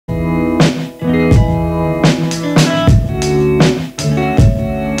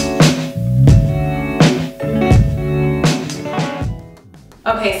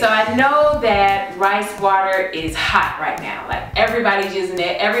hot right now. Like everybody's using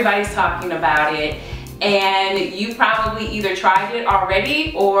it, everybody's talking about it, and you probably either tried it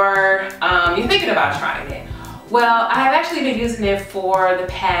already or you're thinking about trying it. Well, I have actually been using it for the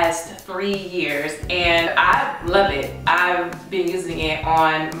past 3 years and I love it. I've been using it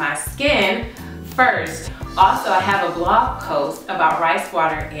on my skin first. Also, I have a blog post about rice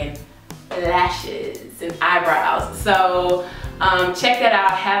water and lashes and eyebrows. So check that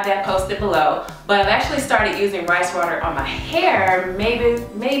out, have that posted below. But I've actually started using rice water on my hair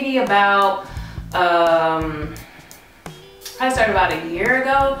maybe about, I started about a year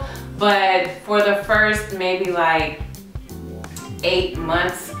ago. But for the first maybe like 8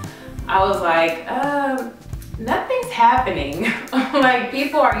 months, I was like, nothing's happening. Like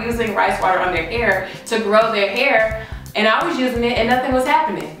people are using rice water on their hair to grow their hair, and I was using it and nothing was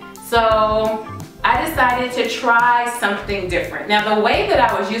happening. So I decided to try something different. Now the way that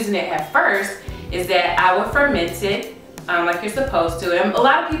I was using it at first is that I would ferment it like you're supposed to. And a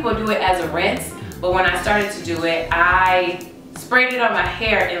lot of people do it as a rinse, but when I started to do it, I sprayed it on my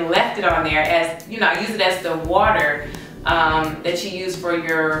hair and left it on there as, you know, I use it as the water that you use for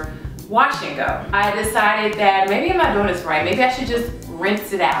your wash and go. I decided that maybe I'm not doing this right. Maybe I should just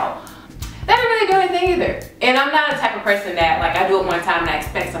rinse it out. That didn't really do anything either. And I'm not the type of person that like I do it one time and I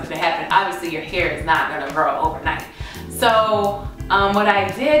expect something to happen. Obviously your hair is not gonna grow overnight. So what I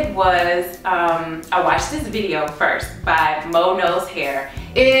did was I watched this video first by Mo Knows Hair.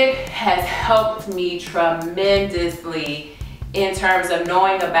 It has helped me tremendously in terms of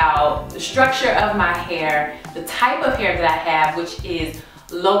knowing about the structure of my hair, the type of hair that I have, which is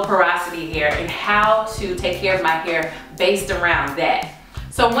low porosity hair, and how to take care of my hair based around that.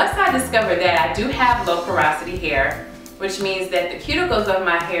 So once I discovered that I do have low porosity hair, which means that the cuticles of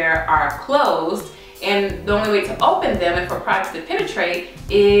my hair are closed, and the only way to open them and for products to penetrate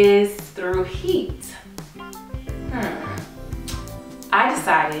is through heat. I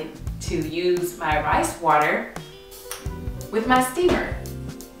decided to use my rice water with my steamer.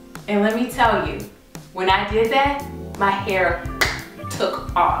 And let me tell you, when I did that, my hair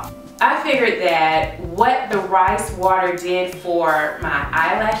took off. I figured that what the rice water did for my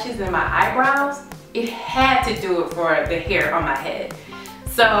eyelashes and my eyebrows, it had to do it for the hair on my head.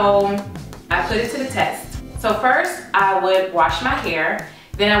 So I put it to the test. So first I would wash my hair,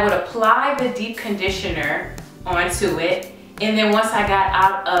 then I would apply the deep conditioner onto it, and then once I got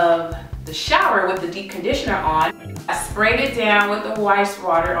out of the shower with the deep conditioner on, I sprayed it down with the rice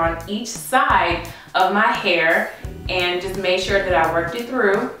water on each side of my hair and just made sure that I worked it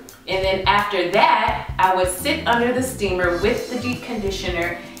through. And then after that, I would sit under the steamer with the deep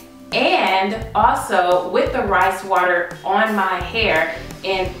conditioner and also with the rice water on my hair,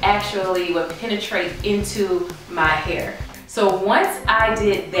 and actually would penetrate into my hair. So once I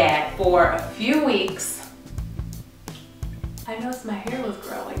did that for a few weeks, I noticed my hair was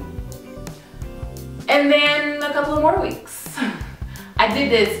growing. And then a couple of more weeks. I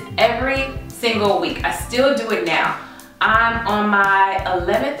did this every single week. I still do it now. I'm on my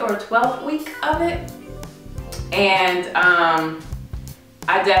 11th or 12th week of it. And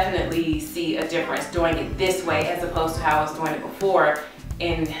I definitely see a difference doing it this way as opposed to how I was doing it before.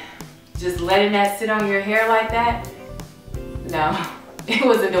 And just letting that sit on your hair like that, no, it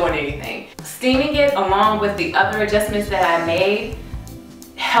wasn't doing anything. Steaming it along with the other adjustments that I made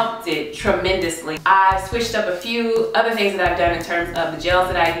helped it tremendously. I've switched up a few other things that I've done in terms of the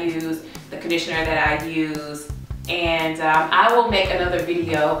gels that I use, the conditioner that I use, and I will make another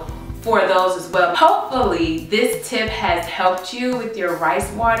video for those as well. Hopefully this tip has helped you with your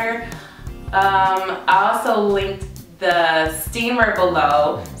rice water. I also linked the steamer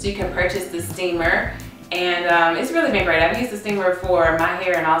below so you can purchase the steamer, and it's really been great. I've used the steamer for my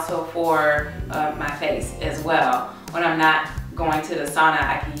hair and also for my face as well. When I'm not going to the sauna,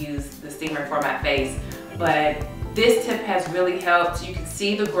 I can use the steamer for my face. But this tip has really helped. You can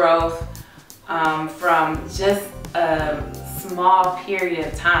see the growth from just a small period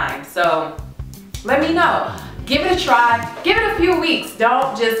of time. So let me know. Give it a try. Give it a few weeks.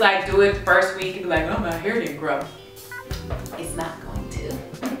 Don't just like do it the first week and be like, oh, my hair didn't grow. It's not going to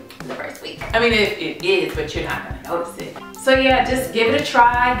the first week. I mean, it is, but you're not gonna notice it. So yeah, just give it a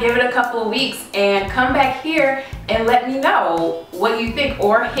try, give it a couple of weeks, and come back here and let me know what you think,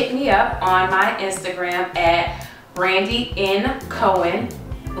 or hit me up on my Instagram at Brandy N. Cohen.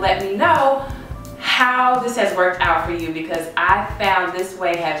 Let me know how this has worked out for you, because I found this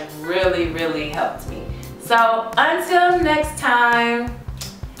way has really, really helped me. So until next time,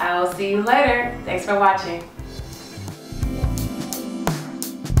 I will see you later. Thanks for watching.